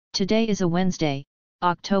Today is a Wednesday,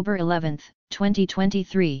 October 11,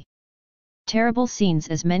 2023. Terrible scenes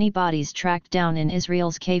as many bodies tracked down in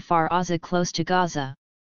Israel's Kfar Aza close to Gaza.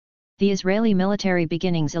 The Israeli military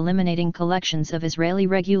beginnings eliminating collections of Israeli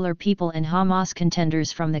regular people and Hamas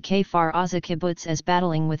contenders from the Kfar Aza kibbutz as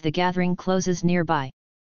battling with the gathering closes nearby.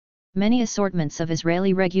 Many assortments of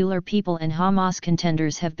Israeli regular people and Hamas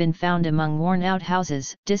contenders have been found among worn-out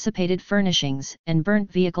houses, dissipated furnishings, and burnt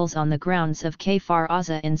vehicles on the grounds of Kfar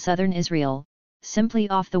Aza in southern Israel, simply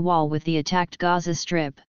off the wall with the attacked Gaza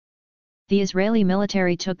Strip. The Israeli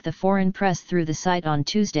military took the foreign press through the site on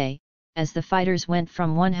Tuesday, as the fighters went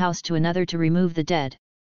from one house to another to remove the dead.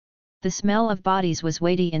 The smell of bodies was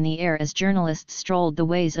weighty in the air as journalists strolled the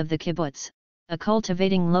ways of the kibbutz, a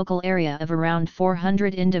cultivating local area of around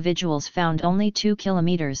 400 individuals found only 2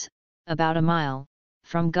 kilometers, about a mile,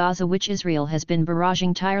 from Gaza, which Israel has been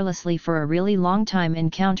barraging tirelessly for a really long time in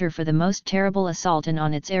counter for the most terrible assault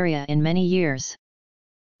on its area in many years.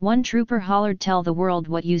 One trooper hollered, "Tell the world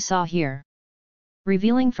what you saw here."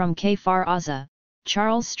 Revealing from Kfar Aza,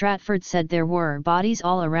 Charles Stratford said there were bodies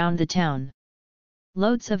all around the town.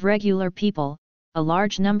 Loads of regular people, a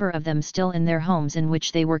large number of them still in their homes in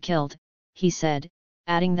which they were killed, he said,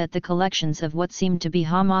 adding that the collections of what seemed to be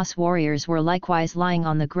Hamas warriors were likewise lying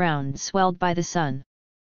on the ground swelled by the sun.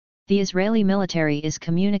 The Israeli military is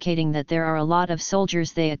communicating that there are a lot of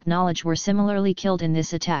soldiers they acknowledge were similarly killed in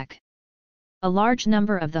this attack. A large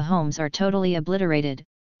number of the homes are totally obliterated,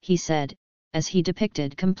 he said, as he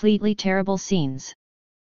depicted completely terrible scenes.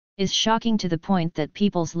 Is shocking to the point that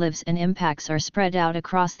people's lives and impacts are spread out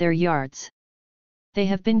across their yards. They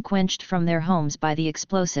have been quenched from their homes by the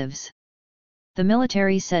explosives. The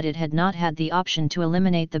military said it had not had the option to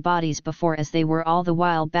eliminate the bodies before, as they were all the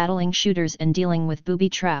while battling shooters and dealing with booby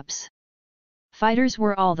traps. Fighters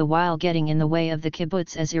were all the while getting in the way of the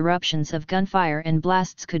kibbutz as eruptions of gunfire and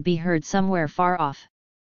blasts could be heard somewhere far off.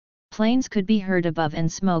 Planes could be heard above and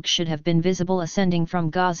smoke should have been visible ascending from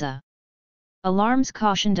Gaza. Alarms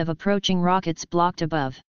cautioned of approaching rockets blocked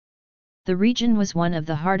above. The region was one of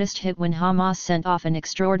the hardest hit when Hamas sent off an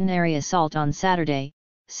extraordinary assault on Saturday,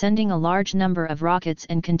 sending a large number of rockets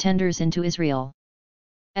and contenders into Israel.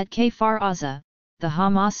 At Kfar Aza, the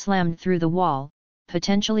Hamas slammed through the wall,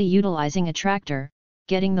 potentially utilizing a tractor,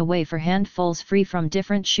 getting the way for handfuls free from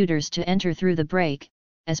different shooters to enter through the break,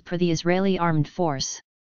 as per the Israeli armed force.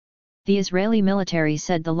 The Israeli military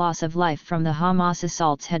said the loss of life from the Hamas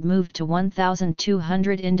assaults had moved to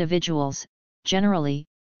 1,200 individuals, generally,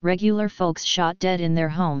 regular folks shot dead in their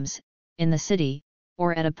homes, in the city,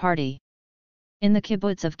 or at a party. In the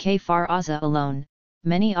kibbutz of Kfar Aza alone,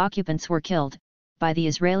 many occupants were killed, by the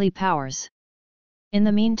Israeli powers. In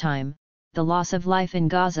the meantime, the loss of life in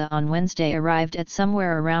Gaza on Wednesday arrived at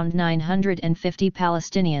somewhere around 950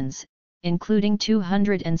 Palestinians, including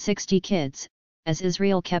 260 kids, as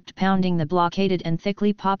Israel kept pounding the blockaded and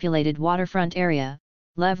thickly populated waterfront area,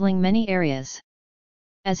 leveling many areas.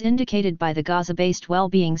 As indicated by the Gaza-based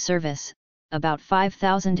well-being service, about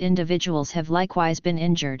 5,000 individuals have likewise been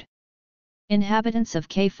injured. Inhabitants of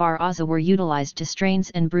Kfar Aza were utilized to strains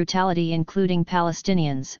and brutality, including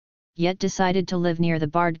Palestinians, yet decided to live near the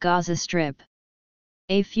barred Gaza Strip.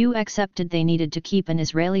 A few accepted they needed to keep an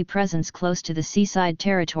Israeli presence close to the seaside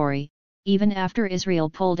territory, even after Israel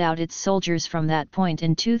pulled out its soldiers from that point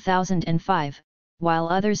in 2005, while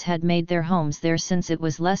others had made their homes there since it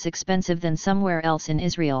was less expensive than somewhere else in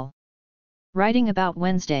Israel. Writing about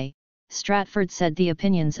Wednesday, Stratford said the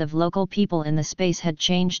opinions of local people in the space had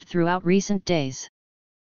changed throughout recent days.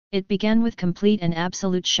 It began with complete and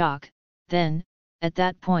absolute shock, then, at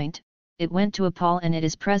that point, it went to appall, and it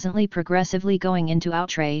is presently progressively going into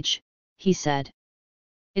outrage, he said.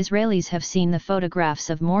 Israelis have seen the photographs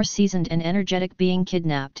of more seasoned and energetic being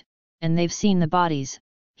kidnapped, and they've seen the bodies,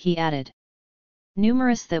 he added.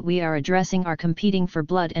 Numerous that we are addressing are competing for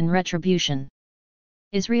blood and retribution.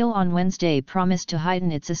 Israel on Wednesday promised to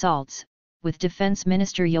heighten its assaults, with Defense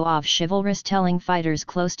Minister Yoav chivalrous telling fighters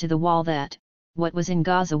close to the wall that, what was in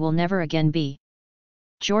Gaza will never again be.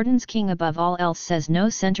 Jordan's king above all else says no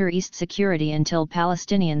center-east security until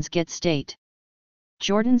Palestinians get state.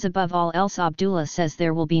 Jordan's above all else Abdullah says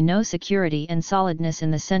there will be no security and solidness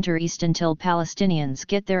in the center-east until Palestinians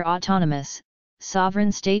get their autonomous,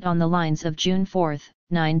 sovereign state on the lines of June 4,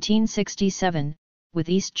 1967, with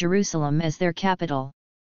East Jerusalem as their capital.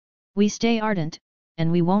 We stay ardent,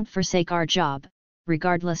 and we won't forsake our job,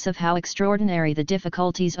 regardless of how extraordinary the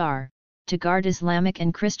difficulties are, to guard Islamic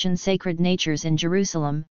and Christian sacred natures in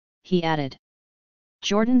Jerusalem, he added.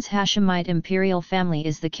 Jordan's Hashemite imperial family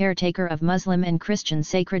is the caretaker of Muslim and Christian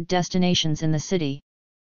sacred destinations in the city.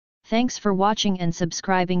 Thanks for watching and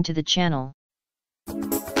subscribing to the channel.